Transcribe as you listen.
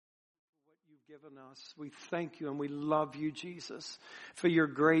given us. We thank you and we love you, Jesus, for your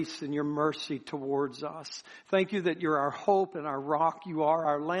grace and your mercy towards us. Thank you that you're our hope and our rock. You are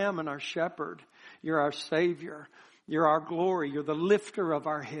our lamb and our shepherd. You're our Savior. You're our glory. You're the lifter of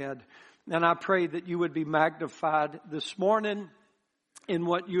our head. And I pray that you would be magnified this morning in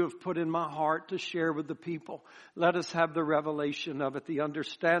what you have put in my heart to share with the people. Let us have the revelation of it, the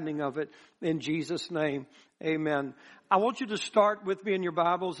understanding of it, in Jesus' name. Amen. I want you to start with me in your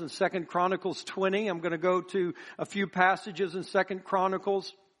Bibles in 2 Chronicles 20. I'm going to go to a few passages in 2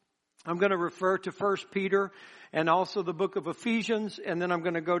 Chronicles. I'm going to refer to 1 Peter and also the book of Ephesians, and then I'm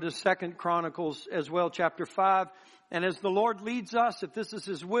going to go to 2 Chronicles as well, chapter 5. And as the Lord leads us, if this is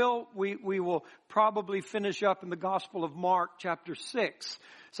His will, we will probably finish up in the Gospel of Mark, chapter 6.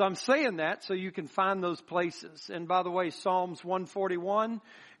 So I'm saying that so you can find those places. And by the way, Psalms 141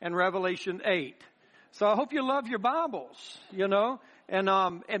 and Revelation 8. So I hope you love your Bibles, you know.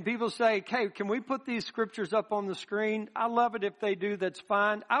 And people say, "Hey, can we put these scriptures up on the screen?" I love it if they do. That's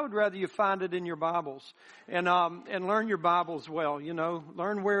fine. I would rather you find it in your Bibles and learn your Bibles well. You know,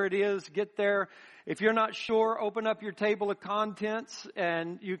 learn where it is. Get there. If you're not sure, open up your table of contents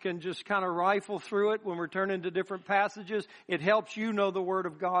and you can just kind of rifle through it when we're turning to different passages. It helps you know the Word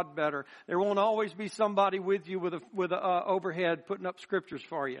of God better. There won't always be somebody with you with a overhead putting up scriptures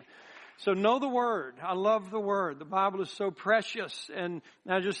for you. So know the Word. I love the Word. The Bible is so precious, and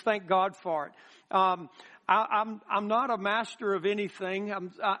I just thank God for it. I'm not a master of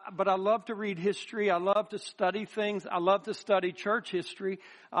anything, but I love to read history. I love to study things. I love to study church history.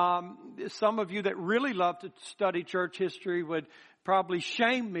 Some of you that really love to study church history would probably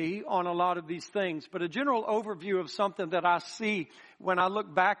shame me on a lot of these things. But a general overview of something that I see when I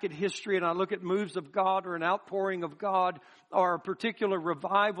look back at history and I look at moves of God or an outpouring of God or a particular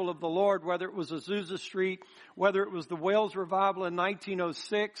revival of the Lord, whether it was Azusa Street, whether it was the Wales revival in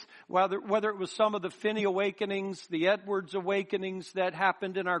 1906, whether it was some of the Finney awakenings, the Edwards awakenings that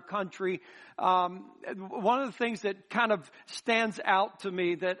happened in our country. One of the things that kind of stands out to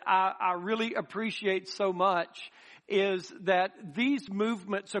me that I really appreciate so much is that these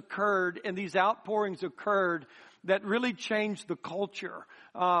movements occurred and these outpourings occurred that really changed the culture.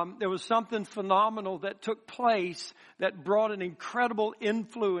 There was something phenomenal that took place that brought an incredible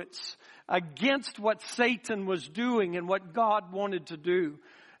influence against what Satan was doing and what God wanted to do.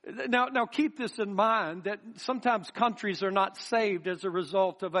 Now keep this in mind that sometimes countries are not saved as a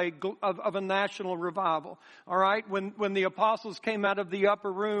result of a national revival. All right? When the apostles came out of the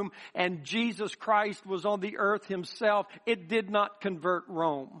upper room and Jesus Christ was on the earth Himself, it did not convert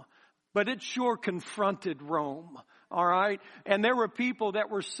Rome, but it sure confronted Rome. All right? And there were people that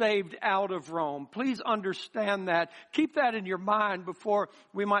were saved out of Rome. Please understand that. Keep that in your mind before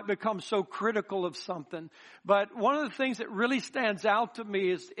we might become so critical of something. But one of the things that really stands out to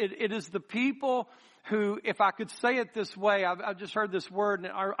me is it is the people who, if I could say it this way, I've just heard this word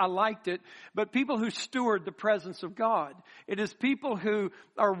and I liked it, but people who steward the presence of God. It is people who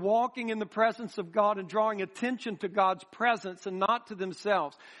are walking in the presence of God and drawing attention to God's presence and not to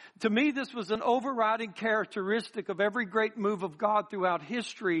themselves. To me, this was an overriding characteristic of every great move of God throughout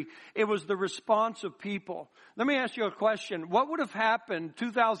history. It was the response of people. Let me ask you a question. What would have happened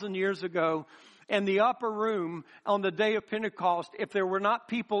 2,000 years ago in the upper room on the day of Pentecost if there were not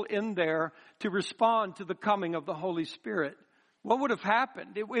people in there to respond to the coming of the Holy Spirit? What would have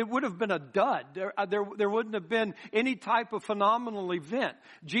happened? It would have been a dud. There wouldn't have been any type of phenomenal event.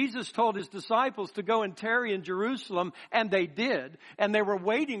 Jesus told His disciples to go and tarry in Jerusalem, and they did. And they were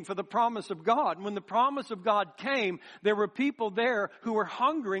waiting for the promise of God. And when the promise of God came, there were people there who were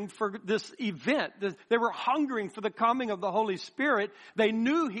hungering for this event. They were hungering for the coming of the Holy Spirit. They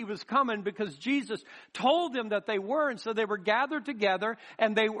knew He was coming because Jesus told them that they were. And so they were gathered together,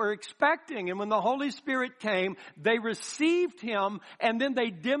 and they were expecting. And when the Holy Spirit came, they received Him. And then they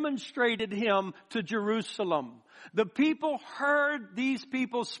demonstrated Him to Jerusalem. The people heard these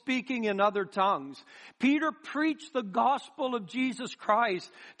people speaking in other tongues. Peter preached the gospel of Jesus Christ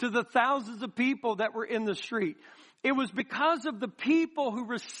to the thousands of people that were in the street. It was because of the people who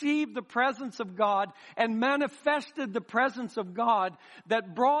received the presence of God and manifested the presence of God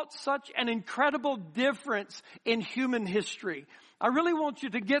that brought such an incredible difference in human history. I really want you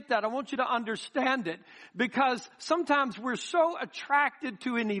to get that. I want you to understand it because sometimes we're so attracted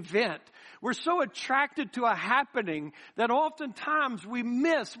to an event. We're so attracted to a happening that oftentimes we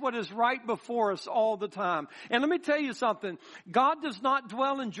miss what is right before us all the time. And let me tell you something. God does not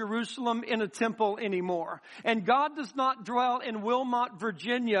dwell in Jerusalem in a temple anymore. And God does not dwell in Wilmot,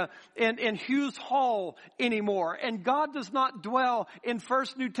 Virginia in Hughes Hall anymore. And God does not dwell in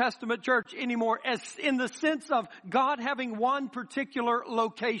First New Testament Church anymore as in the sense of God having one particular particular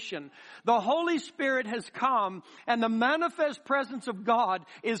location. The Holy Spirit has come, and the manifest presence of God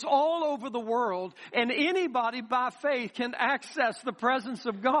is all over the world, and anybody by faith can access the presence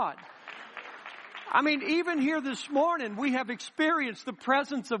of God. I mean, even here this morning, we have experienced the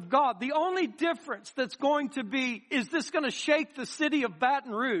presence of God. The only difference that's going to be, is this going to shake the city of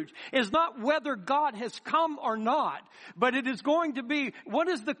Baton Rouge, is not whether God has come or not, but it is going to be, what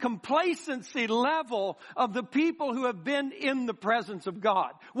is the complacency level of the people who have been in the presence of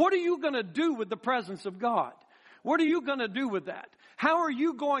God? What are you going to do with the presence of God? What are you going to do with that? How are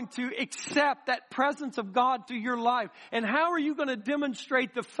you going to accept that presence of God to your life? And how are you going to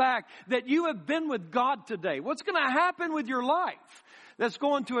demonstrate the fact that you have been with God today? What's going to happen with your life that's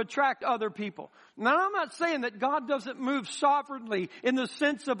going to attract other people? Now, I'm not saying that God doesn't move sovereignly in the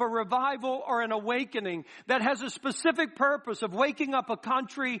sense of a revival or an awakening that has a specific purpose of waking up a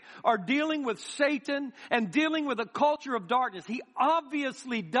country or dealing with Satan and dealing with a culture of darkness. He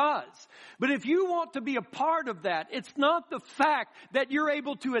obviously does. But if you want to be a part of that, it's not the fact that you're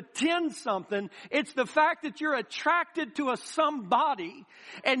able to attend something. It's the fact that you're attracted to a somebody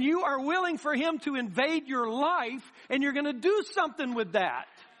and you are willing for him to invade your life, and you're going to do something with that.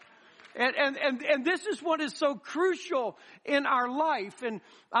 And this is what is so crucial in our life. And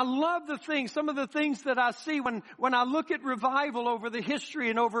I love some of the things that I see when I look at revival over the history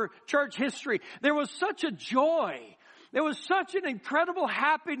and over church history. There was such a joy. There was such an incredible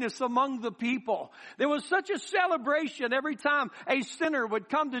happiness among the people. There was such a celebration every time a sinner would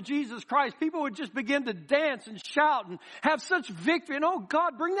come to Jesus Christ. People would just begin to dance and shout and have such victory. And oh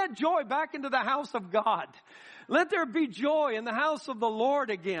God, bring that joy back into the house of God. Let there be joy in the house of the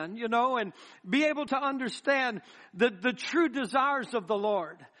Lord again, and be able to understand the true desires of the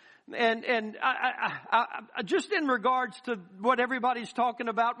Lord. And I just in regards to what everybody's talking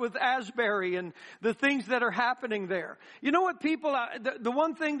about with Asbury and the things that are happening there. You know what people, the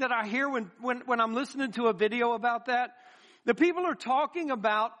one thing that I hear when I'm listening to a video about that, the people are talking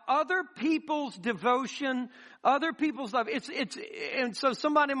about other people's devotion, other people's love. And so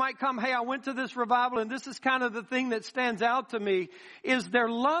somebody might come, hey, I went to this revival, and this is kind of the thing that stands out to me, is their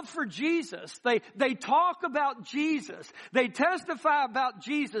love for Jesus. They talk about Jesus. They testify about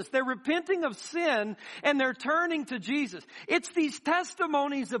Jesus. They're repenting of sin, and they're turning to Jesus. It's these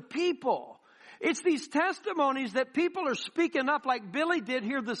testimonies of people. It's these testimonies that people are speaking up, like Billy did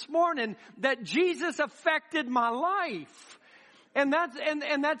here this morning, that Jesus affected my life. And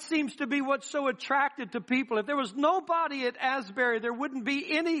that seems to be what's so attracted to people. If there was nobody at Asbury, there wouldn't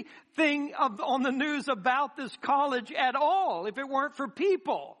be anything on the news about this college at all if it weren't for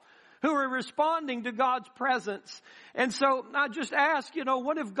people who are responding to God's presence. And so I just ask,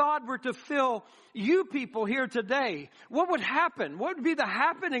 what if God were to fill you people here today? What would happen? What would be the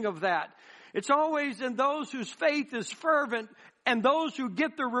happening of that? It's always in those whose faith is fervent and those who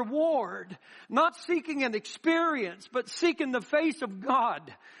get the reward, not seeking an experience, but seeking the face of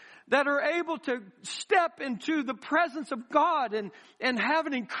God, that are able to step into the presence of God and have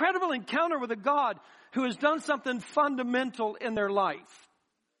an incredible encounter with a God who has done something fundamental in their life.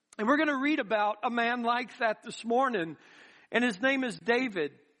 And we're going to read about a man like that this morning, and his name is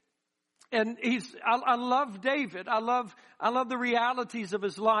David. And I love David. I love the realities of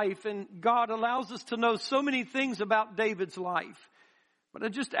his life, and God allows us to know so many things about David's life. But I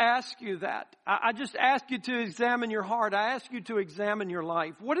just ask you that. I just ask you to examine your heart. I ask you to examine your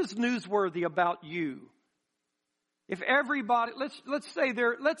life. What is newsworthy about you? If everybody, let's say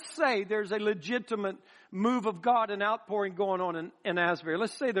there's a legitimate move of God and outpouring going on in Asbury.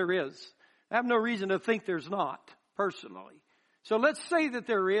 Let's say there is. I have no reason to think there's not, personally. So let's say that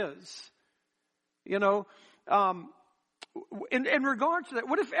there is. In regards to that,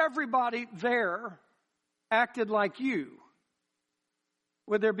 what if everybody there acted like you?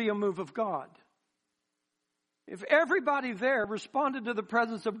 Would there be a move of God? If everybody there responded to the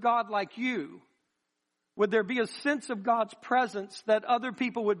presence of God like you, would there be a sense of God's presence that other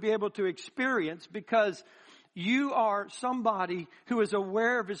people would be able to experience because you are somebody who is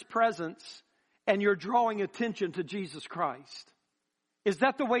aware of His presence and you're drawing attention to Jesus Christ? Is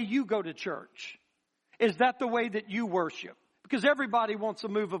that the way you go to church? Is that the way that you worship? Because everybody wants a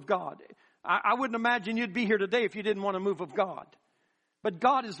move of God. I wouldn't imagine you'd be here today if you didn't want a move of God. But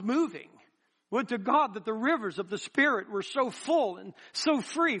God is moving. Would to God that the rivers of the Spirit were so full and so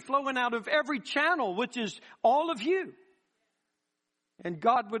free, flowing out of every channel, which is all of you. And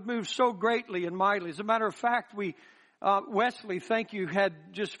God would move so greatly and mightily. As a matter of fact, Wesley, thank you, had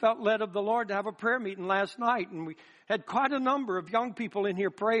just felt led of the Lord to have a prayer meeting last night. And we had quite a number of young people in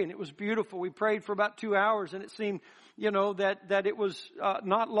here praying. It was beautiful. We prayed for about 2 hours, and it seemed, that it was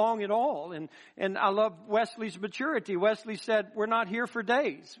not long at all. And I love Wesley's maturity. Wesley said, we're not here for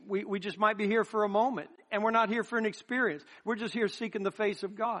days. We just might be here for a moment. And we're not here for an experience. We're just here seeking the face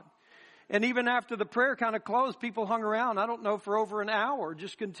of God. And even after the prayer kind of closed, people hung around, I don't know, for over an hour,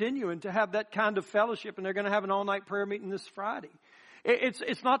 just continuing to have that kind of fellowship. And they're going to have an all-night prayer meeting this Friday.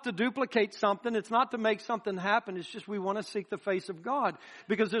 It's not to duplicate something. It's not to make something happen. It's just we want to seek the face of God.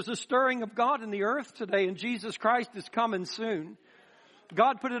 Because there's a stirring of God in the earth today, and Jesus Christ is coming soon.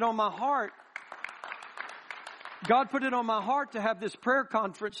 God put it on my heart. God put it on my heart to have this prayer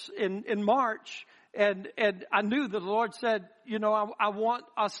conference in March. And I knew that the Lord said, I want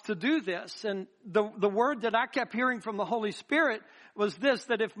us to do this. And the word that I kept hearing from the Holy Spirit was this,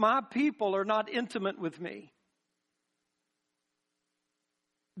 that if my people are not intimate with me,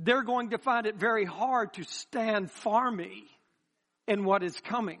 they're going to find it very hard to stand for me in what is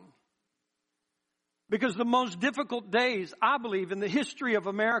coming. Because the most difficult days, I believe, in the history of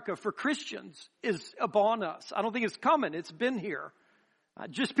America for Christians is upon us. I don't think it's coming. It's been here.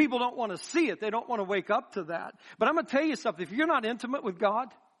 Just people don't want to see it. They don't want to wake up to that. But I'm going to tell you something. If you're not intimate with God,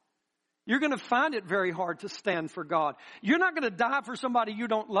 you're going to find it very hard to stand for God. You're not going to die for somebody you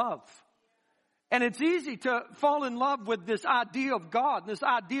don't love. And it's easy to fall in love with this idea of God, this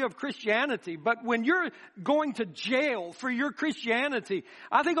idea of Christianity. But when you're going to jail for your Christianity,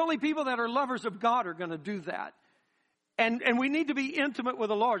 I think only people that are lovers of God are going to do that. And we need to be intimate with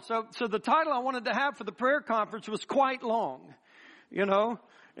the Lord. So the title I wanted to have for the prayer conference was quite long.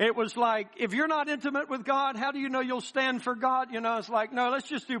 It was like, if you're not intimate with God, how do you know you'll stand for God? It's like, no, let's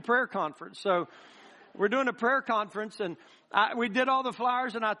just do prayer conference. So we're doing a prayer conference, and we did all the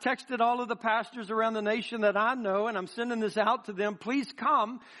flyers, and I texted all of the pastors around the nation that I know, and I'm sending this out to them. Please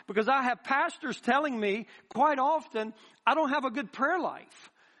come, because I have pastors telling me quite often, I don't have a good prayer life.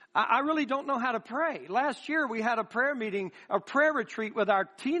 I really don't know how to pray. Last year we had a prayer meeting, a prayer retreat with our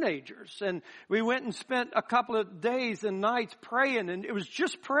teenagers, and we went and spent a couple of days and nights praying, and it was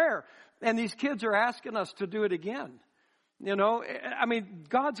just prayer. And these kids are asking us to do it again.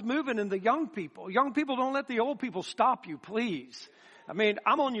 God's moving in the young people. Young people, don't let the old people stop you, please.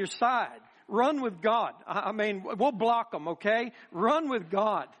 I'm on your side. Run with God. We'll block them, okay? Run with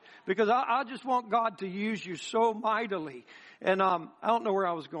God. Because I just want God to use you so mightily. And I don't know where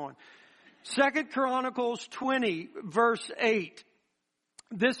I was going. 2 Chronicles 20, verse 8.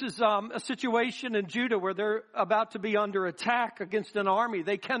 This is a situation in Judah where they're about to be under attack against an army.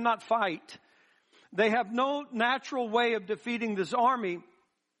 They cannot fight. They have no natural way of defeating this army.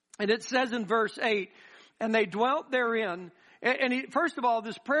 And it says in verse 8, and they dwelt therein. First of all,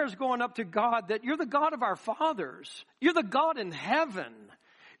 this prayer is going up to God, that you're the God of our fathers. You're the God in heaven.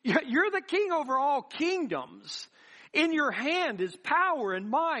 You're the king over all kingdoms. In your hand is power and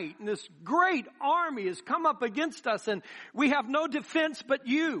might, and this great army has come up against us, and we have no defense but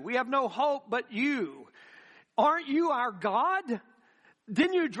you. We have no hope but you. Aren't you our God?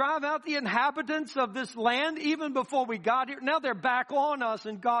 Didn't you drive out the inhabitants of this land even before we got here? Now they're back on us,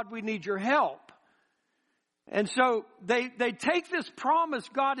 and God, we need your help. And so they take this promise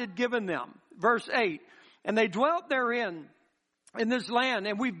God had given them. Verse 8, and they dwelt therein in this land,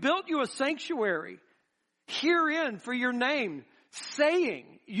 and we built you a sanctuary herein for your name, saying,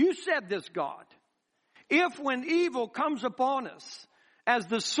 you said this, God, if when evil comes upon us, as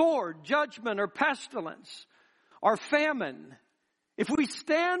the sword, judgment, or pestilence, or famine, if we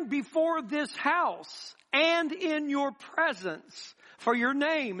stand before this house and in your presence, for your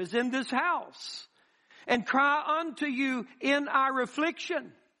name is in this house, and cry unto you in our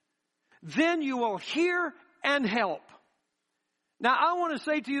affliction, then you will hear and help. Now, I want to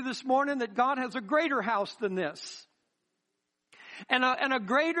say to you this morning that God has a greater house than this. And a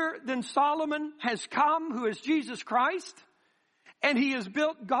greater than Solomon has come, who is Jesus Christ. And he has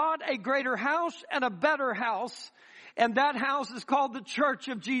built God a greater house and a better house. And that house is called the Church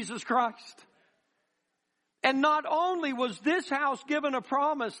of Jesus Christ. And not only was this house given a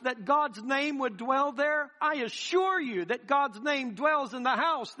promise that God's name would dwell there, I assure you that God's name dwells in the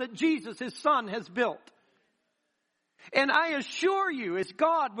house that Jesus, his Son, has built. And I assure you, as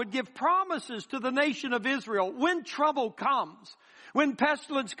God would give promises to the nation of Israel, when trouble comes, when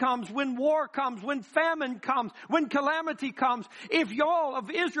pestilence comes, when war comes, when famine comes, when calamity comes, if y'all of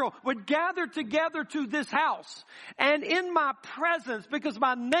Israel would gather together to this house and in my presence, because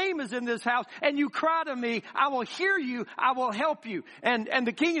my name is in this house, and you cry to me, I will hear you, I will help you. And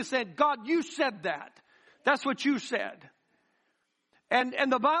the king has said, God, you said that. That's what you said.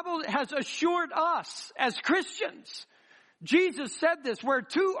 And the Bible has assured us as Christians, Jesus said this, where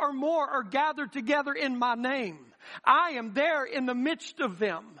two or more are gathered together in my name, I am there in the midst of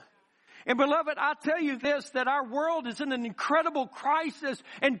them. And beloved, I tell you this, that our world is in an incredible crisis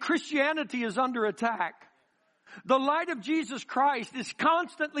and Christianity is under attack. The light of Jesus Christ is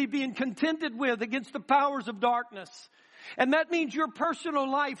constantly being contended with against the powers of darkness. And that means your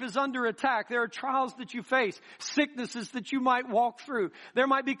personal life is under attack. There are trials that you face, sicknesses that you might walk through. There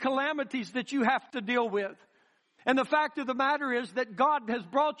might be calamities that you have to deal with. And the fact of the matter is that God has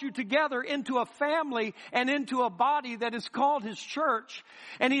brought you together into a family and into a body that is called His church.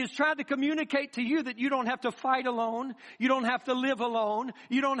 And He is trying to communicate to you that you don't have to fight alone. You don't have to live alone.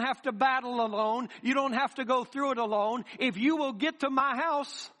 You don't have to battle alone. You don't have to go through it alone. If you will get to my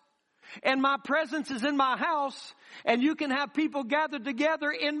house, and my presence is in my house, and you can have people gathered together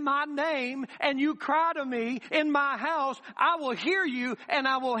in my name, and you cry to me in my house, I will hear you and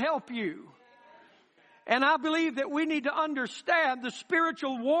I will help you. And I believe that we need to understand the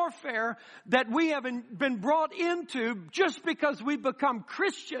spiritual warfare that we have been brought into just because we become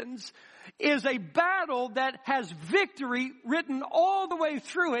Christians is a battle that has victory written all the way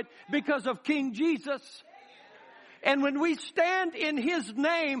through it because of King Jesus. And when we stand in His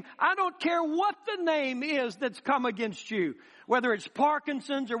name, I don't care what the name is that's come against you. Whether it's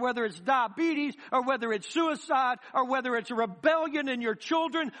Parkinson's or whether it's diabetes or whether it's suicide or whether it's a rebellion in your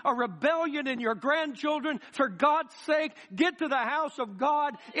children or rebellion in your grandchildren. For God's sake, get to the house of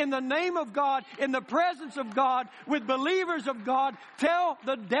God in the name of God, in the presence of God, with believers of God. Tell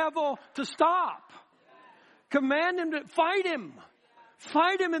the devil to stop. Command him to fight him.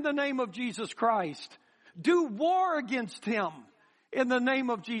 Fight him in the name of Jesus Christ. Do war against him in the name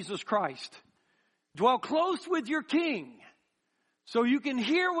of Jesus Christ. Dwell close with your King so you can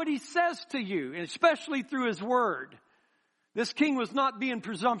hear what He says to you, and especially through His Word. This king was not being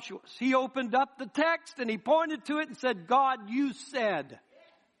presumptuous. He opened up the text and he pointed to it and said, God, you said,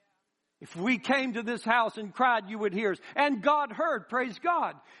 if we came to this house and cried, you would hear us. And God heard, praise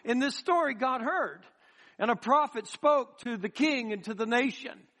God. In this story, God heard. And a prophet spoke to the king and to the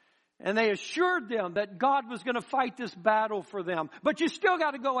nation. And they assured them that God was going to fight this battle for them. But you still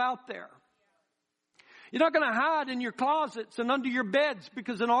got to go out there. You're not going to hide in your closets and under your beds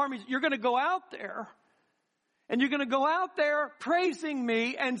because an army, you're going to go out there. And you're going to go out there praising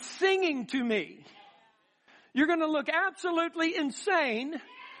me and singing to me. You're going to look absolutely insane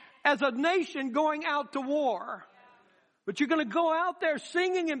as a nation going out to war. But you're going to go out there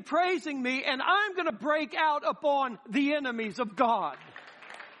singing and praising me, and I'm going to break out upon the enemies of God.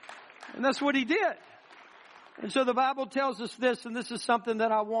 And that's what He did. And so the Bible tells us this, and this is something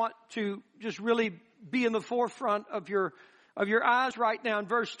that I want to just really be in the forefront of your eyes right now. In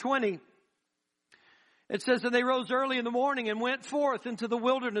verse 20, it says, and they rose early in the morning and went forth into the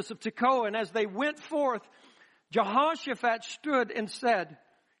wilderness of Tekoa. And as they went forth, Jehoshaphat stood and said,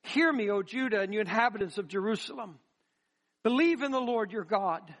 hear me, O Judah, and you inhabitants of Jerusalem. Believe in the Lord your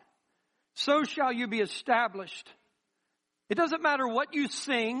God. So shall you be established. It doesn't matter what you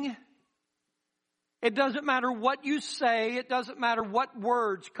sing. It doesn't matter what you say. It doesn't matter what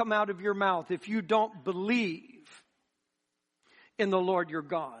words come out of your mouth if you don't believe in the Lord your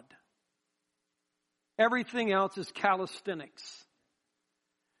God. Everything else is calisthenics.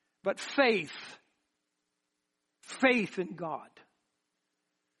 But faith in God.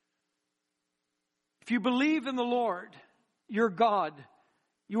 If you believe in the Lord your God,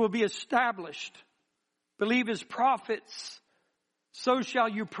 you will be established. Believe His prophets, so shall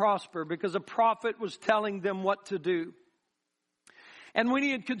you prosper, because a prophet was telling them what to do. And when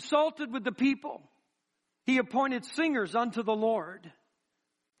he had consulted with the people, he appointed singers unto the Lord,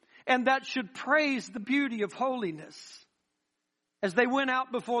 and that should praise the beauty of holiness, as they went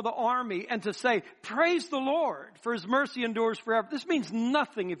out before the army, and to say, praise the Lord, for His mercy endures forever. This means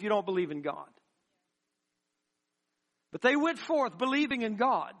nothing if you don't believe in God. But they went forth believing in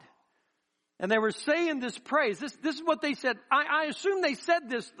God. And they were saying this praise. This is what they said. I assume they said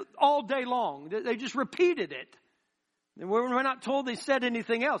this all day long. They just repeated it. And we're not told they said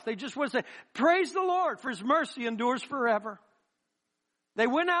anything else. They just would say, praise the Lord, for His mercy endures forever. They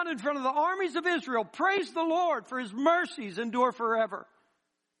went out in front of the armies of Israel. Praise the Lord, for His mercies endure forever.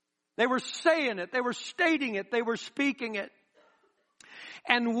 They were saying it. They were stating it. They were speaking it.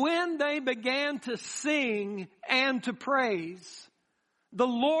 And when they began to sing and to praise, the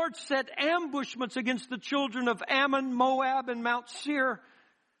Lord set ambushments against the children of Ammon, Moab, and Mount Seir,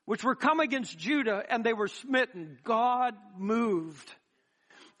 which were come against Judah, and they were smitten. God moved.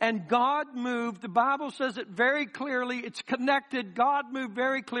 And God moved. The Bible says it very clearly. It's connected. God moved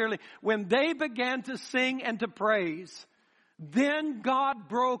very clearly. When they began to sing and to praise, then God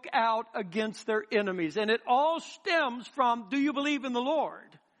broke out against their enemies. And it all stems from, do you believe in the Lord?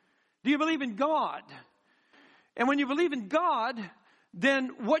 Do you believe in God? And when you believe in God,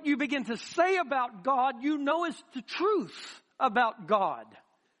 then what you begin to say about God, you know is the truth about God.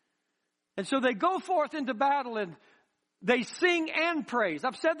 And so they go forth into battle and they sing and praise.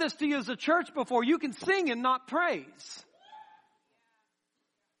 I've said this to you as a church before. You can sing and not praise.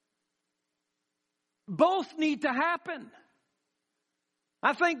 Both need to happen.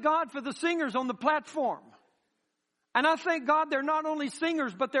 I thank God for the singers on the platform. And I thank God they're not only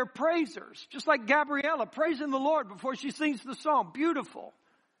singers, but they're praisers. Just like Gabriella praising the Lord before she sings the song. Beautiful.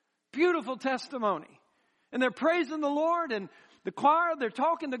 Beautiful testimony. And they're praising the Lord, and the choir, they're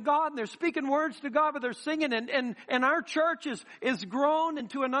talking to God, and they're speaking words to God, but they're singing. And our church is grown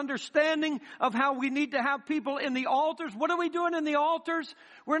into an understanding of how we need to have people in the altars. What are we doing in the altars?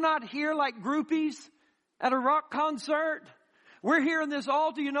 We're not here like groupies at a rock concert. We're here in this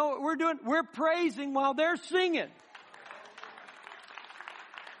altar. You know what we're doing? We're praising while they're singing.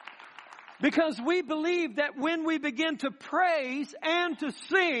 Because we believe that when we begin to praise and to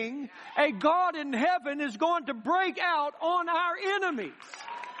sing, a God in heaven is going to break out on our enemies.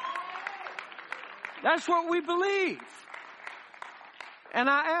 That's what we believe. And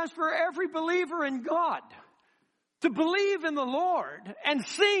I ask for every believer in God to believe in the Lord and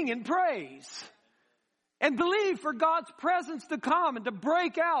sing and praise. And believe for God's presence to come and to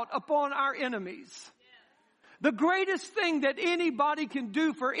break out upon our enemies. The greatest thing that anybody can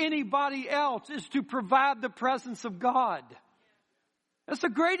do for anybody else is to provide the presence of God. That's the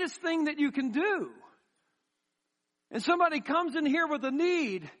greatest thing that you can do. And somebody comes in here with a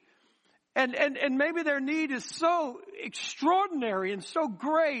need, and maybe their need is so extraordinary and so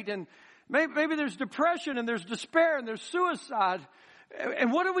great, and maybe there's depression and there's despair and there's suicide.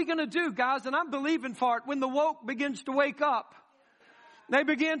 And what are we going to do, guys? And I'm believing for it when the woke begins to wake up. They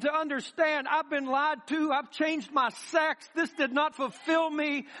begin to understand, I've been lied to. I've changed my sex. This did not fulfill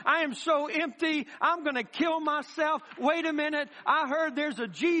me. I am so empty. I'm going to kill myself. Wait a minute. I heard there's a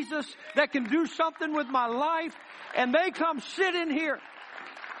Jesus that can do something with my life. And they come sit in here.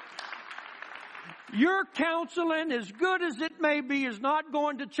 Your counseling, as good as it may be, is not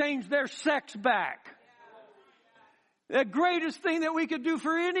going to change their sex back. The greatest thing that we could do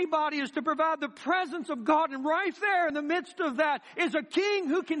for anybody is to provide the presence of God. And right there in the midst of that is a king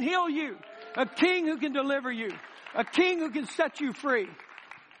who can heal you. A king who can deliver you. A king who can set you free.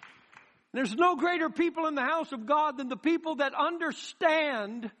 There's no greater people in the house of God than the people that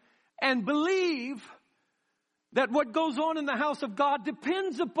understand and believe that what goes on in the house of God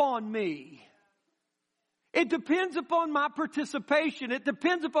depends upon me. It depends upon my participation. It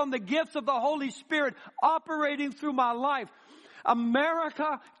depends upon the gifts of the Holy Spirit operating through my life.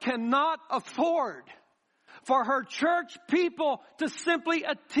 America cannot afford for her church people to simply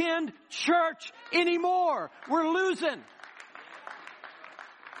attend church anymore. We're losing.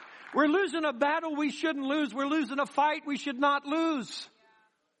 We're losing a battle we shouldn't lose. We're losing a fight we should not lose.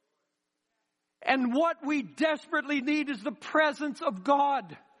 And what we desperately need is the presence of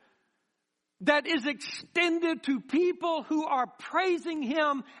God that is extended to people who are praising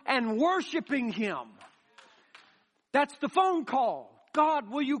Him and worshiping Him. That's the phone call.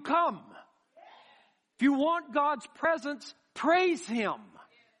 God, will you come? If you want God's presence, praise Him.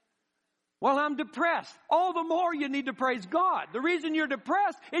 Well, I'm depressed. All the more you need to praise God. The reason you're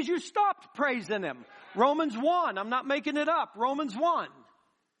depressed is you stopped praising Him. Romans 1. I'm not making it up. Romans 1.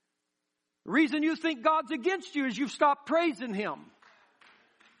 The reason you think God's against you is you've stopped praising Him.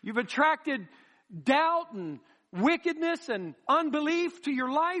 You've attracted doubt and wickedness and unbelief to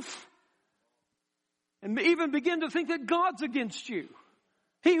your life. And even begin to think that God's against you.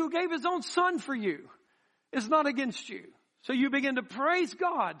 He who gave His own Son for you is not against you. So you begin to praise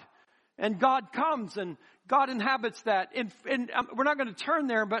God. And God comes and God inhabits that. And we're not going to turn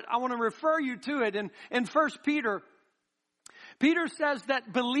there, but I want to refer you to it. In 1 Peter, Peter says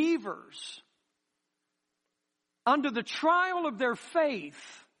that believers, under the trial of their faith,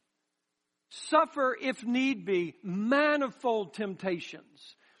 suffer, if need be, manifold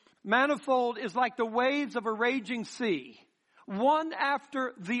temptations. Manifold is like the waves of a raging sea, one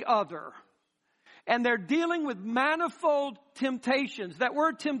after the other. And they're dealing with manifold temptations. That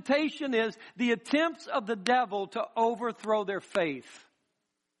word temptation is the attempts of the devil to overthrow their faith.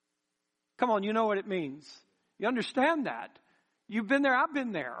 Come on, you know what it means. You understand that. You've been there, I've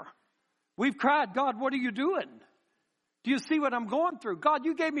been there. We've cried, God, what are you doing? Do you see what I'm going through? God,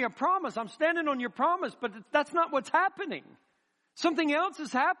 you gave me a promise. I'm standing on your promise, but that's not what's happening. Something else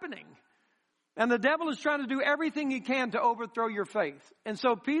is happening. And the devil is trying to do everything he can to overthrow your faith. And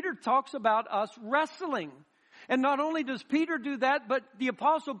so Peter talks about us wrestling. And not only does Peter do that, but the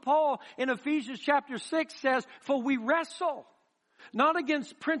Apostle Paul in Ephesians chapter 6 says, for we wrestle Not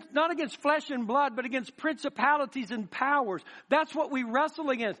against flesh and blood, but against principalities and powers. That's what we wrestle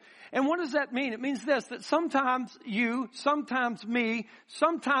against. And what does that mean? It means this, that sometimes you, sometimes me,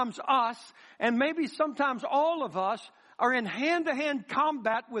 sometimes us, and maybe sometimes all of us are in hand-to-hand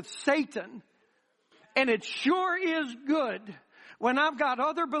combat with Satan. And it sure is good when I've got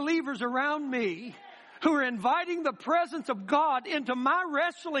other believers around me who are inviting the presence of God into my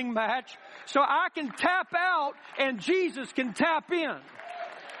wrestling match so I can tap out and Jesus can tap in.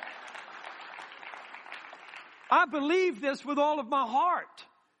 I believe this with all of my heart.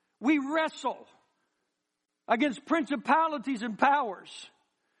 We wrestle against principalities and powers.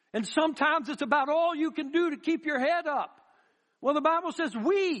 And sometimes it's about all you can do to keep your head up. Well, the Bible says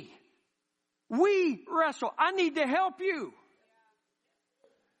we wrestle. I need to help you.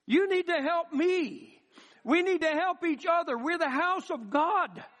 You need to help me. We need to help each other. We're the house of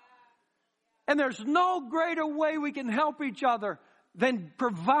God. And there's no greater way we can help each other than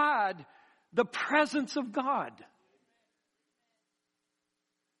provide the presence of God.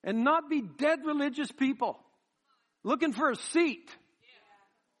 And not be dead religious people looking for a seat.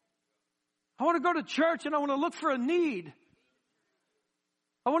 I want to go to church and I want to look for a need.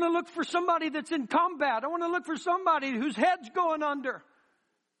 I want to look for somebody that's in combat. I want to look for somebody whose head's going under.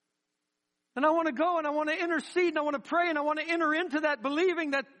 And I want to go and I want to intercede and I want to pray and I want to enter into that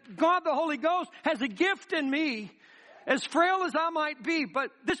believing that God the Holy Ghost has a gift in me, as frail as I might be.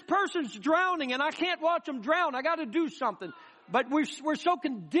 But this person's drowning and I can't watch them drown. I got to do something. But we're so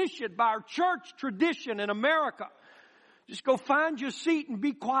conditioned by our church tradition in America. Just go find your seat and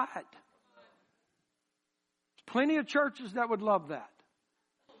be quiet. There's plenty of churches that would love that.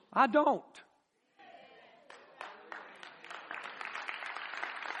 I don't.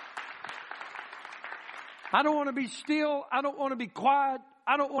 I don't want to be still. I don't want to be quiet.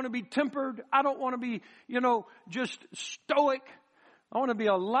 I don't want to be tempered. I don't want to be, just stoic. I want to be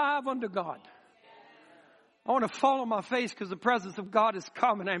alive unto God. I want to fall on my face because the presence of God is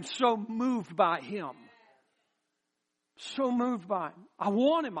coming. I'm so moved by Him. So moved by Him. I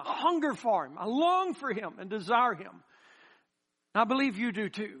want Him. I hunger for Him. I long for Him and desire Him. I believe you do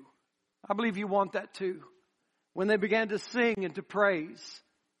too. I believe you want that too. When they began to sing and to praise,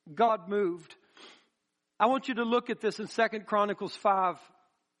 God moved. I want you to look at this in 2 Chronicles 5.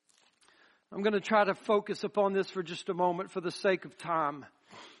 I'm going to try to focus upon this for just a moment for the sake of time.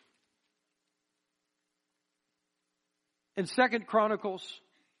 In 2 Chronicles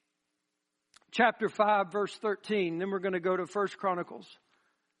chapter 5 verse 13, then we're going to go to 1 Chronicles.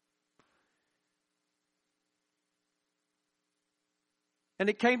 And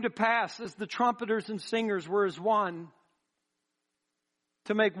it came to pass, as the trumpeters and singers were as one,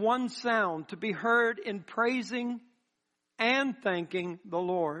 to make one sound, to be heard in praising and thanking the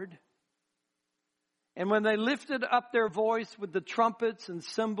Lord. And when they lifted up their voice with the trumpets and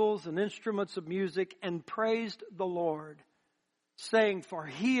cymbals and instruments of music and praised the Lord, saying, for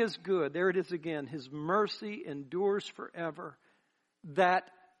He is good. There it is again. His mercy endures forever. That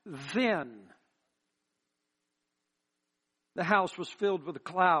then the house was filled with a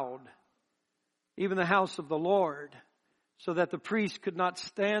cloud, even the house of the Lord, so that the priest could not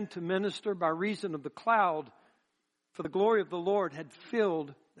stand to minister by reason of the cloud, for the glory of the Lord had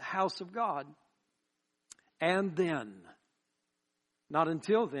filled the house of God. And then, not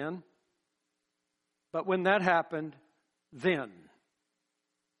until then, but when that happened, then.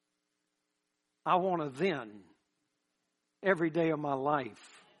 I want a then every day of my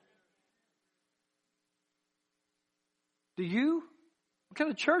life. Do you? What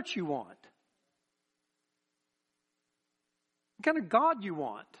kind of church you want? What kind of God you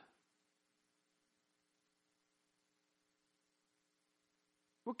want?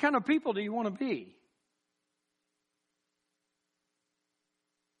 What kind of people do you want to be?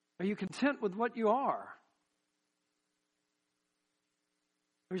 Are you content with what you are?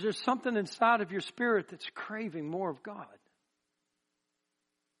 Or is there something inside of your spirit that's craving more of God?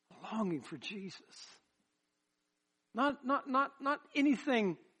 Longing for Jesus. Not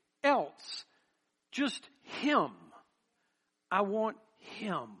anything else. Just Him. I want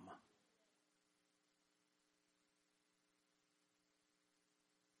Him.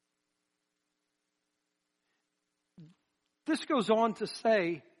 This goes on to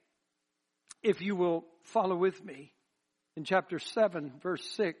say, if you will follow with me, in chapter 7, verse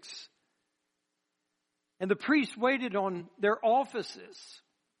 6, and the priests waited on their offices,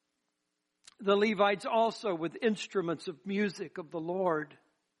 the Levites also with instruments of music of the Lord.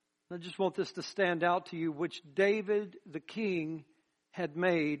 I just want this to stand out to you, which David the king had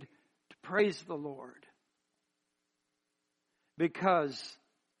made to praise the Lord, because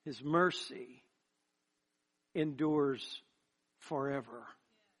His mercy endures forever.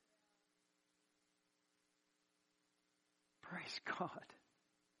 Praise God.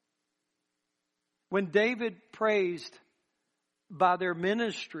 When David praised by their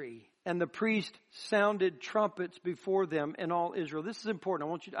ministry and the priest sounded trumpets before them and all Israel. This is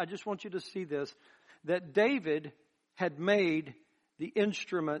important. I just want you to see this. That David had made the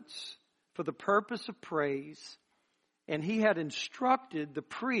instruments for the purpose of praise, and he had instructed the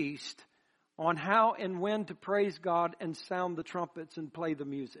priest on how and when to praise God and sound the trumpets and play the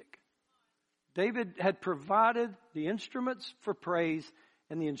music. David had provided the instruments for praise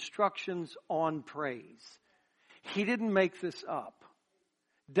and the instructions on praise. He didn't make this up.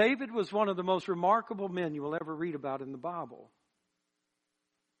 David was one of the most remarkable men you will ever read about in the Bible.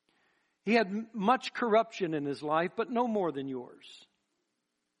 He had much corruption in his life, but no more than yours.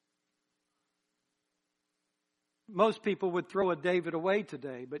 Most people would throw a David away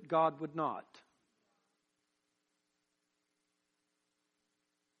today, but God would not.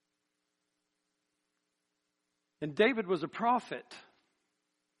 And David was a prophet,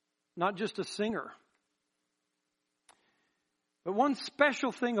 not just a singer. But one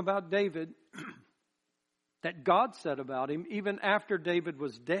special thing about David that God said about him, even after David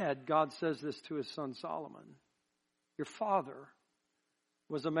was dead, God says this to his son Solomon. Your father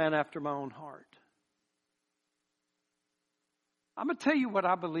was a man after my own heart. I'm going to tell you what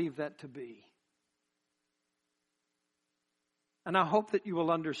I believe that to be. And I hope that you will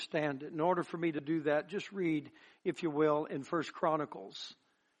understand it. In order for me to do that, just read, if you will, in 1 Chronicles.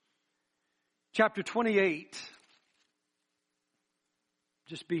 Chapter 28.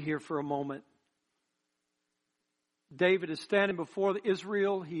 Just be here for a moment. David is standing before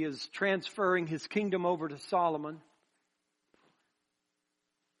Israel. He is transferring his kingdom over to Solomon.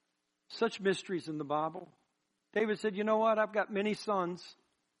 Such mysteries in the Bible. David said, you know what? I've got many sons.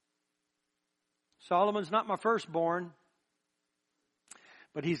 Solomon's not my firstborn,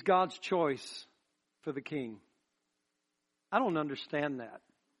 but he's God's choice for the king. I don't understand that.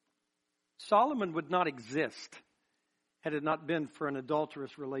 Solomon would not exist had it not been for an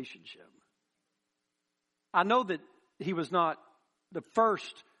adulterous relationship. I know that he was not the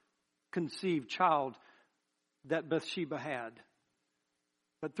first conceived child that Bathsheba had.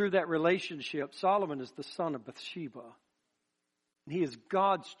 But through that relationship, Solomon is the son of Bathsheba. And he is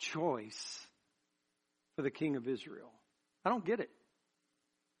God's choice for the king of Israel. I don't get it.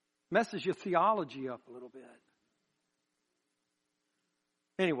 Messes your theology up a little bit.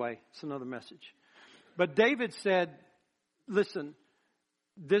 Anyway, it's another message. But David said, listen,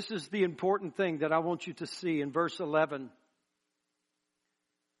 this is the important thing that I want you to see in verse 11.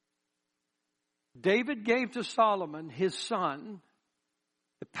 David gave to Solomon, his son,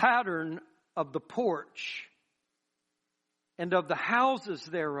 the pattern of the porch and of the houses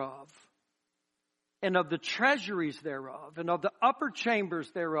thereof and of the treasuries thereof and of the upper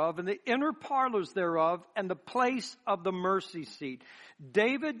chambers thereof and the inner parlors thereof and the place of the mercy seat.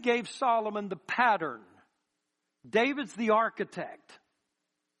 David gave Solomon the pattern. David's the architect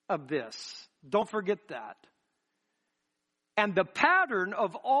of this. Don't forget that. And the pattern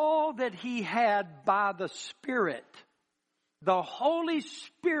of all that he had by the Spirit. The Holy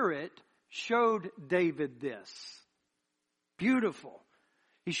Spirit showed David this. Beautiful.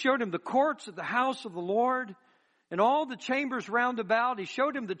 He showed him the courts of the house of the Lord and all the chambers round about. He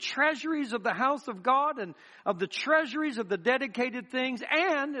showed him the treasuries of the house of God and of the treasuries of the dedicated things.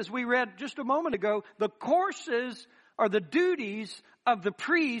 And, as we read just a moment ago, the courses or the duties of the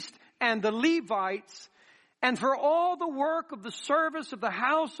priest and the Levites, and for all the work of the service of the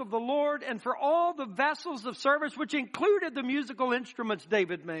house of the Lord, and for all the vessels of service, which included the musical instruments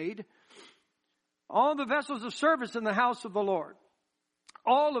David made, all the vessels of service in the house of the Lord.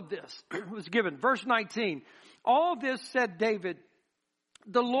 All of this was given. Verse 19. All this, said David,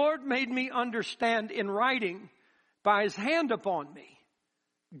 the Lord made me understand in writing by his hand upon me.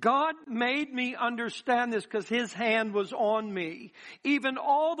 God made me understand this because his hand was on me. Even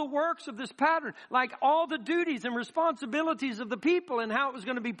all the works of this pattern, like all the duties and responsibilities of the people and how it was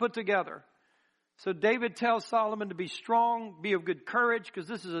going to be put together. So David tells Solomon to be strong, be of good courage, because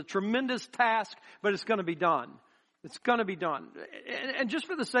this is a tremendous task, but it's going to be done. It's going to be done. And just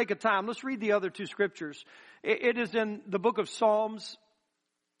for the sake of time, let's read the other two scriptures. It is in the book of Psalms,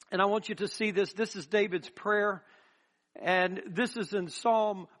 and I want you to see this. This is David's prayer. And this is in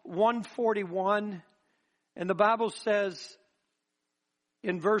Psalm 141. And the Bible says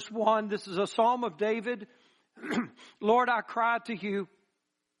in verse 1, this is a psalm of David. Lord, I cry to you.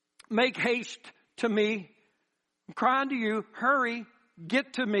 Make haste to me. I'm crying to you. Hurry.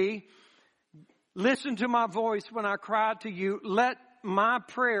 Get to me. Listen to my voice when I cry to you. Let my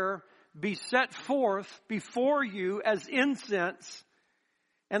prayer be set forth before you as incense,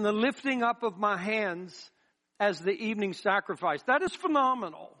 and the lifting up of my hands as the evening sacrifice. That is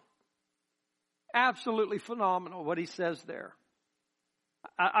phenomenal. Absolutely phenomenal what he says there.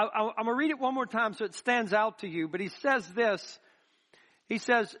 I'm going to read it one more time so it stands out to you. But he says this. He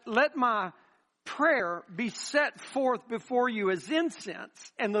says, let my prayer be set forth before you as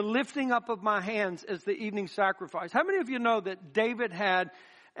incense, and the lifting up of my hands as the evening sacrifice. How many of you know that David had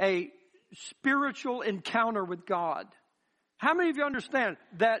a spiritual encounter with God? How many of you understand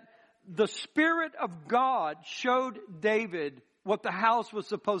that the Spirit of God showed David what the house was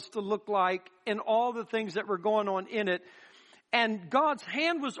supposed to look like and all the things that were going on in it? And God's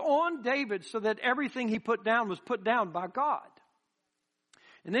hand was on David so that everything he put down was put down by God.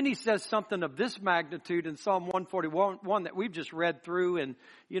 And then he says something of this magnitude in Psalm 141 that we've just read through, and,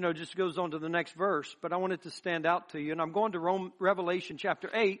 just goes on to the next verse. But I want it to stand out to you. And I'm going to Revelation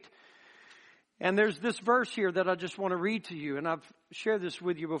chapter 8. And there's this verse here that I just want to read to you. And I've shared this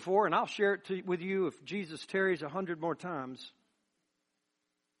with you before, and I'll share it with you if Jesus tarries 100 more times.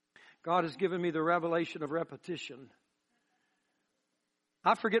 God has given me the revelation of repetition.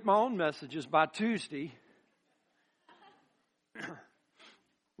 I forget my own messages by Tuesday.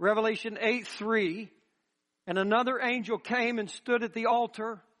 Revelation 8:3, and another angel came and stood at the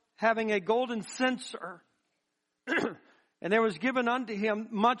altar, having a golden censer, and there was given unto him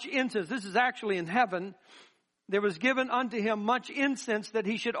much incense. This is actually in heaven. There was given unto him much incense, that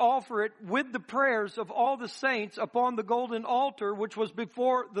he should offer it with the prayers of all the saints upon the golden altar which was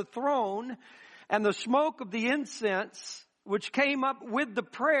before the throne. And the smoke of the incense, which came up with the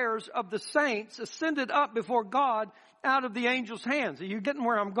prayers of the saints, ascended up before God out of the angel's hands. Are you getting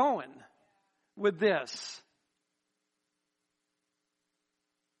where I'm going with this?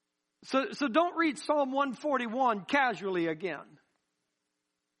 So don't read Psalm 141 casually again.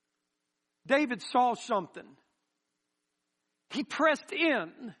 David saw something. He pressed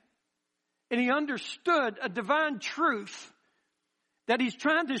in, and he understood a divine truth that he's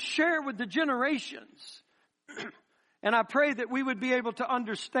trying to share with the generations. And I pray that we would be able to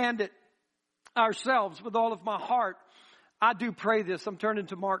understand it ourselves with all of my heart. I do pray this. I'm turning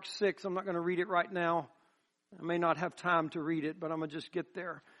to Mark 6. I'm not going to read it right now. I may not have time to read it, but I'm going to just get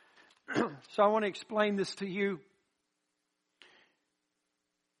there. So I want to explain this to you.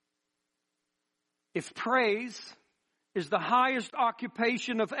 If praise is the highest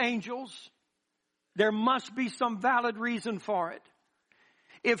occupation of angels, there must be some valid reason for it.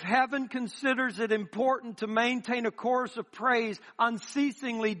 If heaven considers it important to maintain a chorus of praise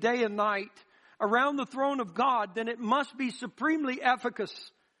unceasingly day and night around the throne of God, then it must be supremely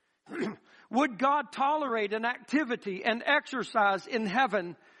efficacious. Would God tolerate an activity and exercise in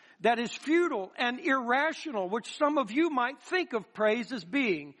heaven that is futile and irrational, which some of you might think of praise as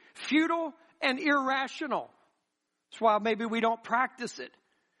being futile and irrational? That's why maybe we don't practice it.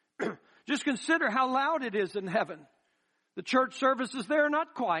 Just consider how loud it is in heaven. The church services there are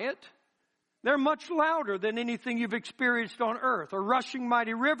not quiet. They're much louder than anything you've experienced on earth. A rushing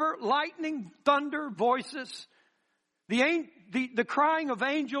mighty river, lightning, thunder, voices. The crying of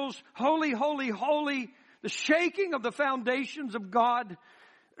angels, holy, holy, holy. The shaking of the foundations of God,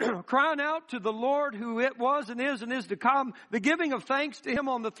 crying out to the Lord who it was and is to come. The giving of thanks to Him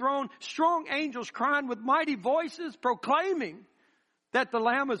on the throne. Strong angels crying with mighty voices, proclaiming that the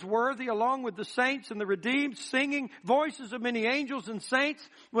Lamb is worthy, along with the saints and the redeemed, singing, voices of many angels and saints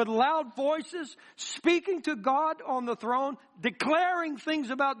with loud voices, speaking to God on the throne, declaring things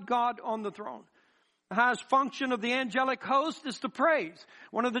about God on the throne. The highest function of the angelic host is to praise.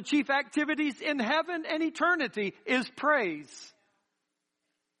 One of the chief activities in heaven and eternity is praise.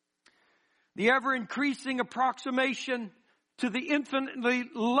 The ever-increasing approximation to the infinitely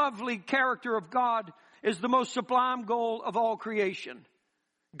lovely character of God is the most sublime goal of all creation.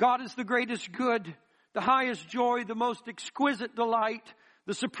 God is the greatest good, the highest joy, the most exquisite delight,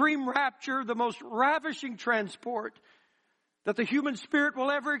 the supreme rapture, the most ravishing transport that the human spirit will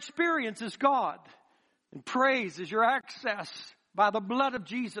ever experience is God. And praise is your access by the blood of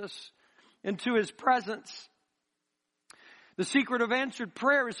Jesus into His presence. The secret of answered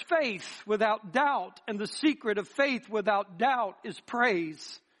prayer is faith without doubt, and the secret of faith without doubt is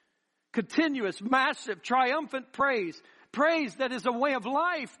praise. Continuous, massive, triumphant praise. Praise that is a way of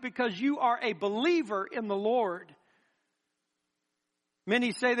life because you are a believer in the Lord.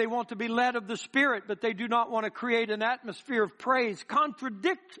 Many say they want to be led of the Spirit, but they do not want to create an atmosphere of praise,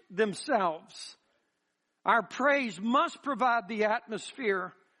 contradict themselves. Our praise must provide the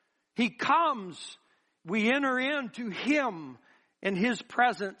atmosphere. He comes, we enter into Him in His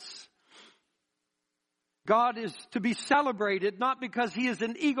presence. God is to be celebrated not because He is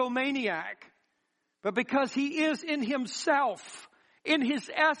an egomaniac, but because He is in Himself, in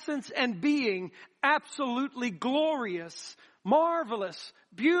His essence and being, absolutely glorious, marvelous,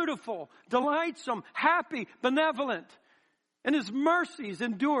 beautiful, delightsome, happy, benevolent. And His mercies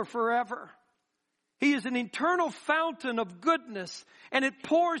endure forever. He is an eternal fountain of goodness, and it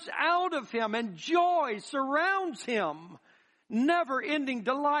pours out of Him, and joy surrounds Him. Never-ending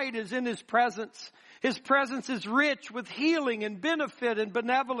delight is in His presence. His presence is rich with healing and benefit and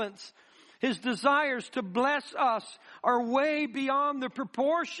benevolence. His desires to bless us are way beyond the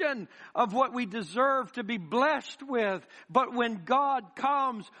proportion of what we deserve to be blessed with. But when God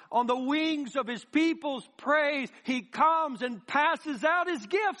comes on the wings of His people's praise, He comes and passes out His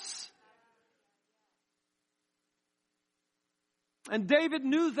gifts. And David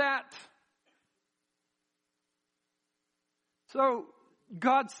knew that. So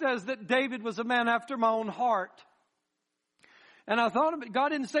God says that David was a man after my own heart. And I thought of it, God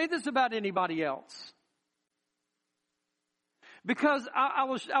didn't say this about anybody else. Because I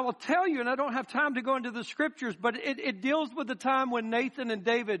will tell you, and I don't have time to go into the scriptures, but it deals with the time when Nathan and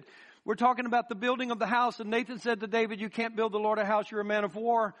David were talking about the building of the house. And Nathan said to David, you can't build the Lord a house, you're a man of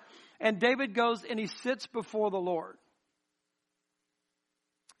war. And David goes and he sits before the Lord.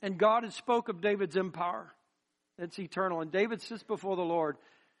 And God had spoke of David's empire. It's eternal. And David sits before the Lord.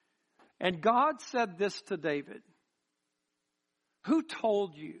 And God said this to David. Who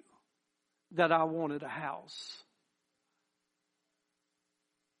told you that I wanted a house?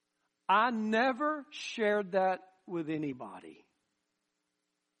 I never shared that with anybody.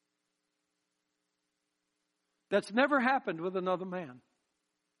 That's never happened with another man.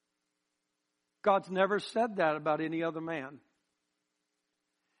 God's never said that about any other man.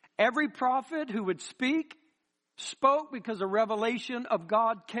 Every prophet who would speak, spoke because a revelation of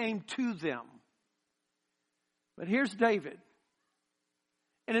God came to them. But here's David.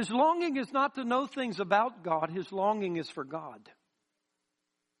 And his longing is not to know things about God. His longing is for God.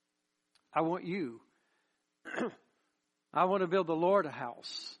 I want you. I want to build the Lord a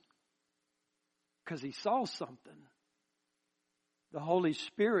house. Because he saw something. The Holy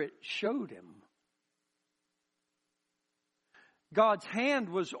Spirit showed him. God's hand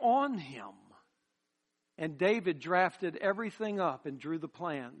was on him. And David drafted everything up and drew the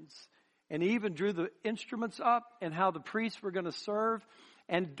plans. And he even drew the instruments up and how the priests were going to serve.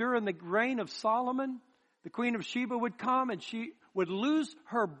 And during the reign of Solomon, the Queen of Sheba would come and she would lose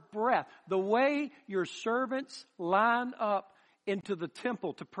her breath. The way your servants line up into the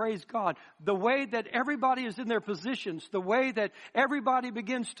temple to praise God, the way that everybody is in their positions, the way that everybody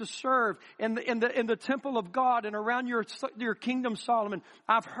begins to serve in the temple of God and around your kingdom, Solomon.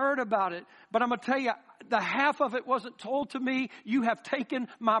 I've heard about it, but I'm going to tell you, the half of it wasn't told to me. You have taken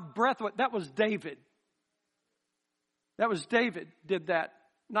my breath away. That was David. That was David did that.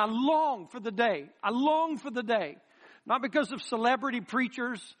 And I long for the day. I long for the day. Not because of celebrity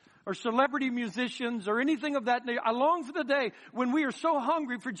preachers or celebrity musicians or anything of that nature. I long for the day when we are so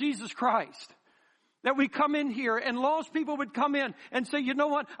hungry for Jesus Christ that we come in here and lost people would come in and say, you know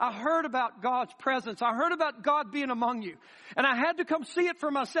what? I heard about God's presence. I heard about God being among you. And I had to come see it for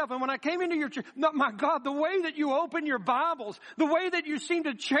myself. And when I came into your church, my God, the way that you open your Bibles, the way that you seem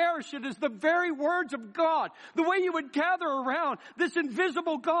to cherish it is the very words of God. The way you would gather around this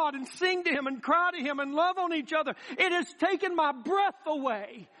invisible God and sing to Him and cry to Him and love on each other. It has taken my breath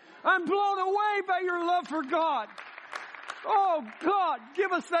away. I'm blown away by your love for God. Oh God,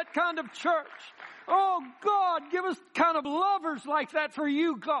 give us that kind of church. Oh God, give us kind of lovers like that for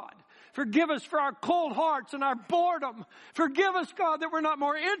you, God. Forgive us for our cold hearts and our boredom. Forgive us, God, that we're not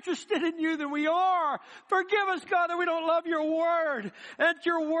more interested in you than we are. Forgive us, God, that we don't love your word. That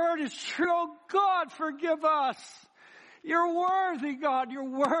your word is true. Oh God, forgive us. You're worthy, God. You're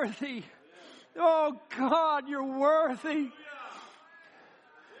worthy. Oh God, you're worthy.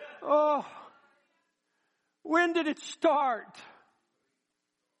 Oh, when did it start?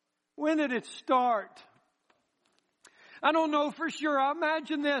 When did it start? I don't know for sure. I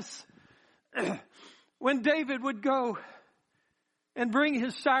imagine this. When David would go and bring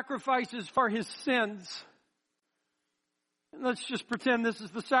his sacrifices for his sins. And let's just pretend this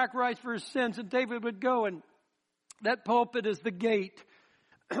is the sacrifice for his sins. And David would go, and that pulpit is the gate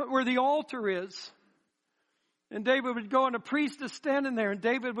where the altar is. And David would go, and a priest is standing there. And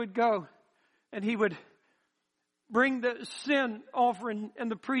David would go, and he would bring the sin offering,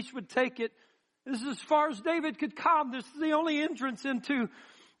 and the priest would take it. This is as far as David could come. This is the only entrance into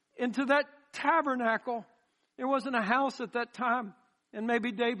that tabernacle. There wasn't a house at that time. And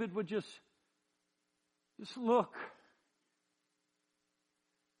maybe David would just look.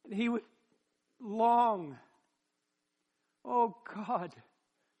 And he would long. Oh God,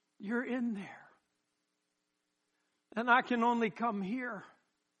 you're in there. And I can only come here.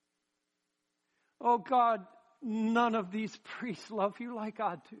 Oh God, none of these priests love you like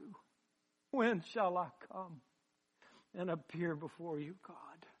I do. When shall I come and appear before you, God?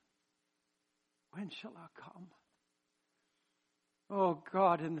 When shall I come? Oh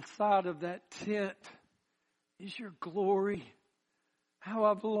God, inside of that tent is your glory. How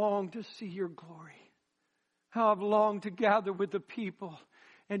I've longed to see your glory. How I've longed to gather with the people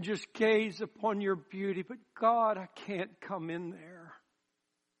and just gaze upon your beauty. But God, I can't come in there.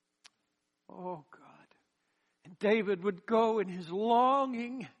 Oh God. And David would go in his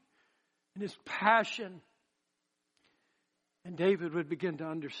longing and his passion. And David would begin to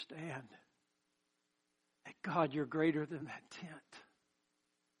understand that God, you're greater than that tent.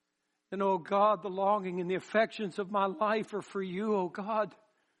 And oh God, the longing and the affections of my life are for you, oh God.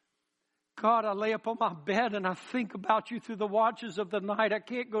 God, I lay up on my bed and I think about you through the watches of the night. I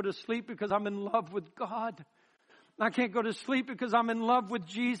can't go to sleep because I'm in love with God. I can't go to sleep because I'm in love with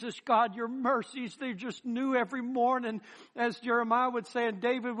Jesus. God, your mercies, they're just new every morning. As Jeremiah would say, and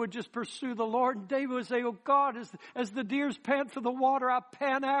David would just pursue the Lord. And David would say, oh God, as the deers pant for the water, I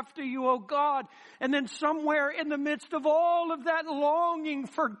pant after you, oh God. And then somewhere in the midst of all of that longing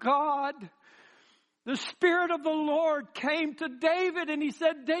for God, the Spirit of the Lord came to David and he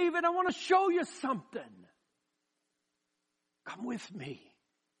said, David, I want to show you something. Come with me.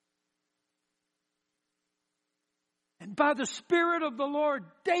 And by the Spirit of the Lord,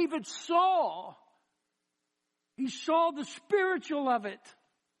 David saw. He saw the spiritual of it.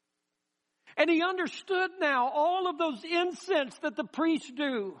 And he understood now all of those incense that the priests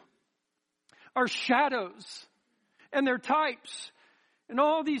do are shadows. And they're types. And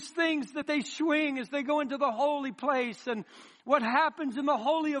all these things that they swing as they go into the holy place. And what happens in the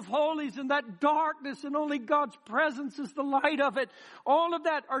Holy of Holies in that darkness and only God's presence is the light of it. All of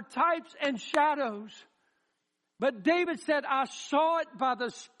that are types and shadows. But David said, I saw it by the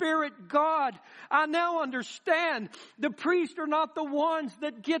Spirit God. I now understand the priests are not the ones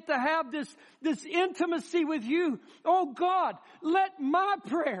that get to have this intimacy with you. Oh God, let my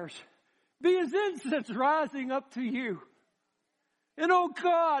prayers be as incense rising up to you. And oh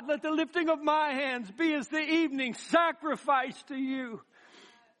God, let the lifting of my hands be as the evening sacrifice to you.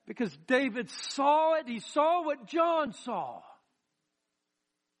 Because David saw it. He saw what John saw.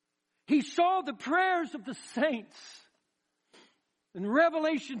 He saw the prayers of the saints. In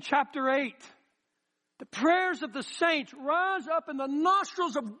Revelation chapter 8, the prayers of the saints rise up in the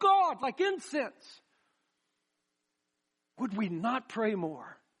nostrils of God like incense. Would we not pray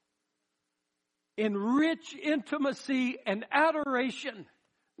more? In rich intimacy and adoration,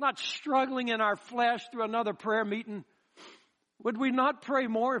 not struggling in our flesh through another prayer meeting. Would we not pray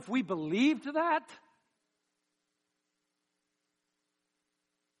more if we believed that?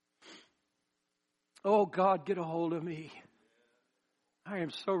 Oh God, get a hold of me. I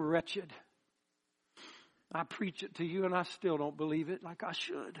am so wretched. I preach it to you and I still don't believe it like I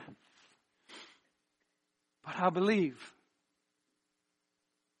should. But I believe.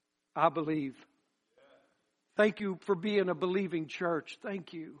 I believe. Thank you for being a believing church.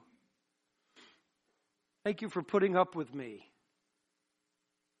 Thank you. Thank you for putting up with me.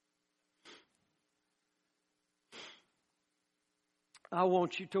 I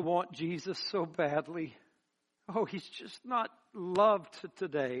want you to want Jesus so badly. Oh, he's just not loved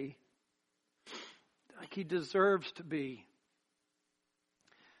today like he deserves to be.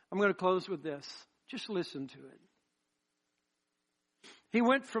 I'm going to close with this. Just listen to it. He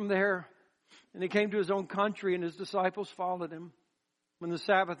went from there and he came to his own country and his disciples followed him. When the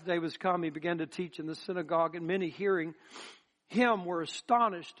Sabbath day was come, he began to teach in the synagogue, and many hearing him were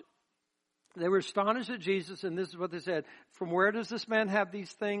astonished. They were astonished at Jesus, and this is what they said. From where does this man have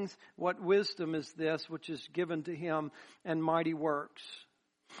these things? What wisdom is this which is given to him, and mighty works?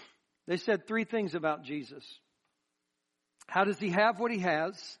 They said three things about Jesus. How does he have what he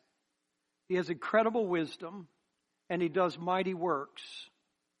has? He has incredible wisdom, and he does mighty works.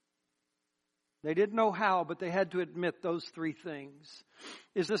 They didn't know how, but they had to admit those three things.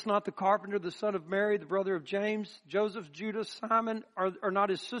 Is this not the carpenter, the son of Mary, the brother of James, Joseph, Judas, Simon? Are not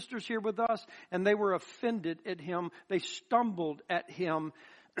his sisters here with us? And they were offended at him. They stumbled at him.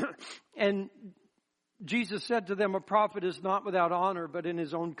 And Jesus said to them, a prophet is not without honor, but in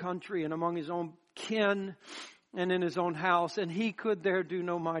his own country and among his own kin and in his own house. And he could there do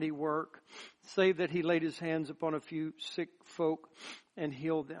no mighty work, save that he laid his hands upon a few sick folk and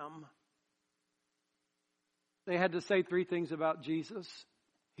healed them. They had to say three things about Jesus.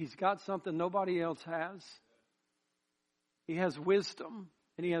 He's got something nobody else has. He has wisdom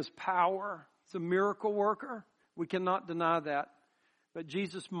and he has power. It's a miracle worker. We cannot deny that. But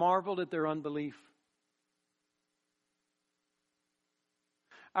Jesus marveled at their unbelief.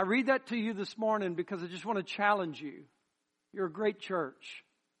 I read that to you this morning because I just want to challenge you. You're a great church.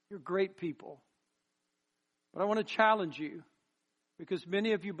 You're great people. But I want to challenge you because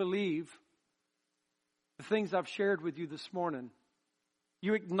many of you believe the things I've shared with you this morning.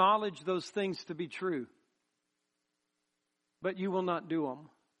 You acknowledge those things to be true, but you will not do them.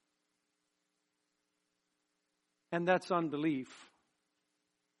 And that's unbelief.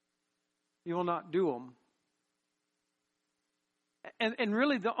 You will not do them. And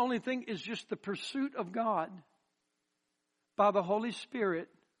really the only thing is just the pursuit of God by the Holy Spirit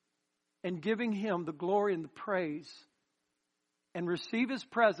and giving Him the glory and the praise and receive His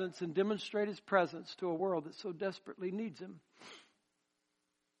presence and demonstrate His presence to a world that so desperately needs Him.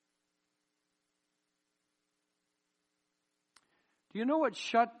 Do you know what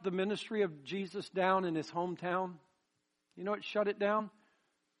shut the ministry of Jesus down in His hometown? You know what shut it down?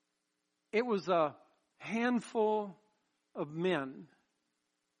 It was a handful of men.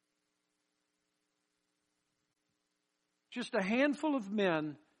 Just a handful of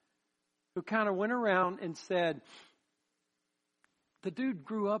men who kind of went around and said, the dude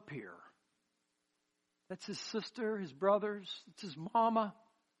grew up here. That's his sister, his brothers, it's his mama.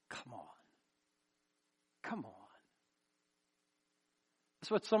 Come on. Come on.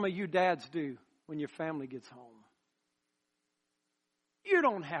 That's what some of you dads do when your family gets home. You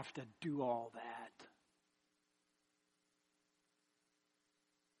don't have to do all that.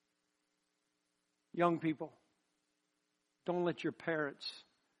 Young people, don't let your parents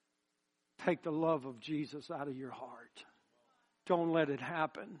take the love of Jesus out of your heart. Don't let it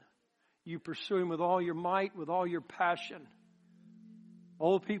happen. You pursue Him with all your might, with all your passion.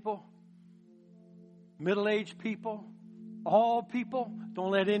 Old people, middle-aged people, all people, don't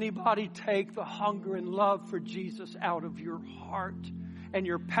let anybody take the hunger and love for Jesus out of your heart and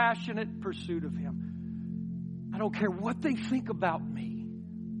your passionate pursuit of Him. I don't care what they think about me.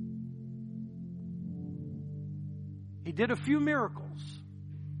 He did a few miracles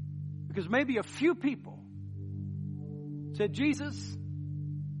because maybe a few people said, Jesus,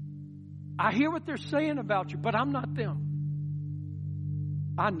 I hear what they're saying about you, but I'm not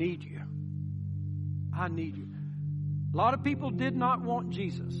them. I need you. I need you. A lot of people did not want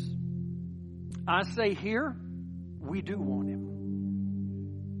Jesus. I say here, we do want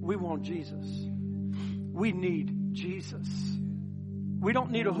Him. We want Jesus. We need Jesus. We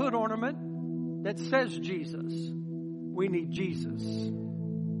don't need a hood ornament that says Jesus. We need Jesus.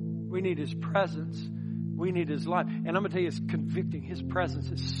 We need His presence. We need His life. And I'm going to tell you, it's convicting. His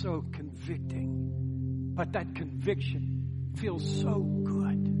presence is so convicting. But that conviction feels so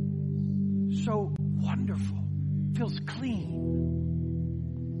good. So wonderful. Feels clean.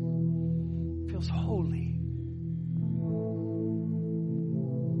 Feels holy.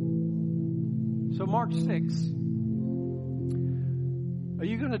 So Mark 6. Are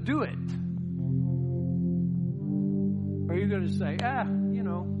you going to do it? Or are you going to say,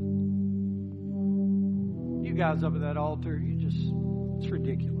 you guys up at that altar, it's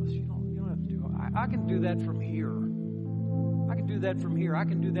ridiculous. You don't have to do it. I can do that from here. I can do that from here. I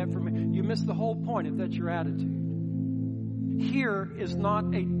can do that from here. You miss the whole point if that's your attitude. Here is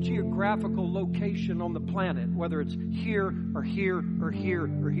not a geographical location on the planet, whether it's here or here or here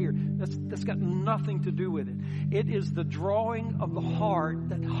or here. That's got nothing to do with it. It is the drawing of the heart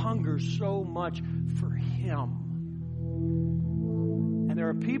that hungers so much for Him. And there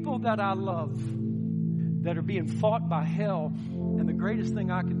are people that I love that are being fought by hell, and the greatest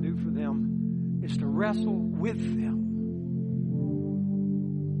thing I can do for them is to wrestle with them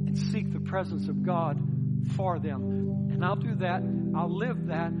and seek the presence of God for them. And I'll do that. I'll live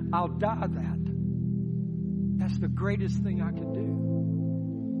that. I'll die that. That's the greatest thing I can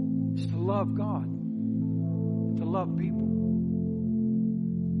do, is to love God, to love people.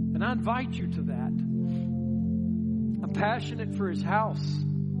 And I invite you to that. I'm passionate for His house.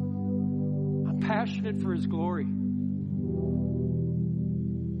 I'm passionate for His glory.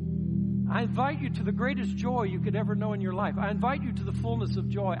 I invite you to the greatest joy you could ever know in your life. I invite you to the fullness of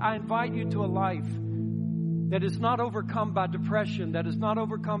joy. I invite you to a life that is not overcome by depression, that is not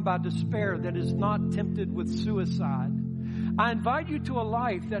overcome by despair, that is not tempted with suicide. I invite you to a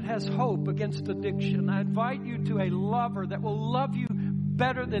life that has hope against addiction. I invite you to a lover that will love you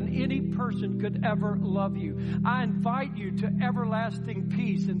better than any person could ever love you. I invite you to everlasting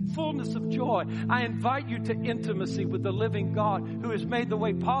peace and fullness of joy. I invite you to intimacy with the living God who has made the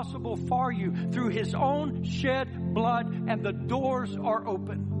way possible for you through His own shed blood, and the doors are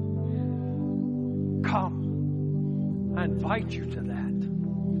open. Come. I invite you to that.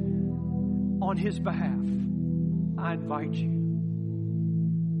 on His behalf, I invite you.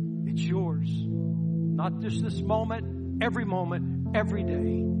 It's yours. Not just this moment, every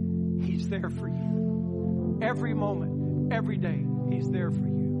day. He's there for you. Every moment, every day, He's there for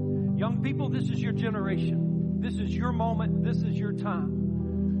you. Young people, this is your generation. This is your moment. This is your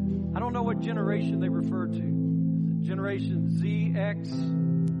time. I don't know what generation they refer to. Generation Z, X,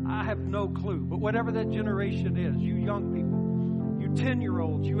 I have no clue. But whatever that generation is, you young people, you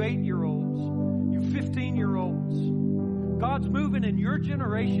 10-year-olds, you 8-year-olds, you 15-year-olds, God's moving in your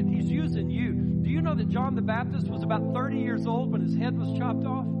generation. He's using you. Do you know that John the Baptist was about 30 years old when his head was chopped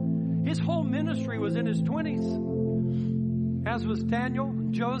off? His whole ministry was in his 20s, as was Daniel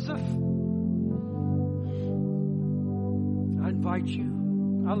and Joseph. I invite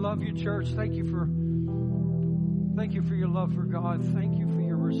you. I love you, church. Thank you for your love for God. Thank you for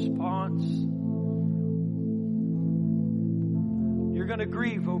your response. You're going to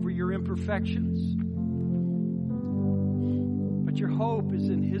grieve over your imperfections, but your hope is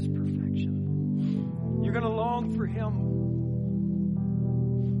in His perfection. You're going to long for Him.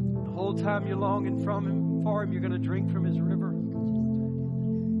 The whole time you're longing for Him, you're going to drink from His river.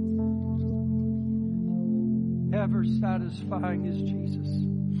 Ever satisfying is Jesus.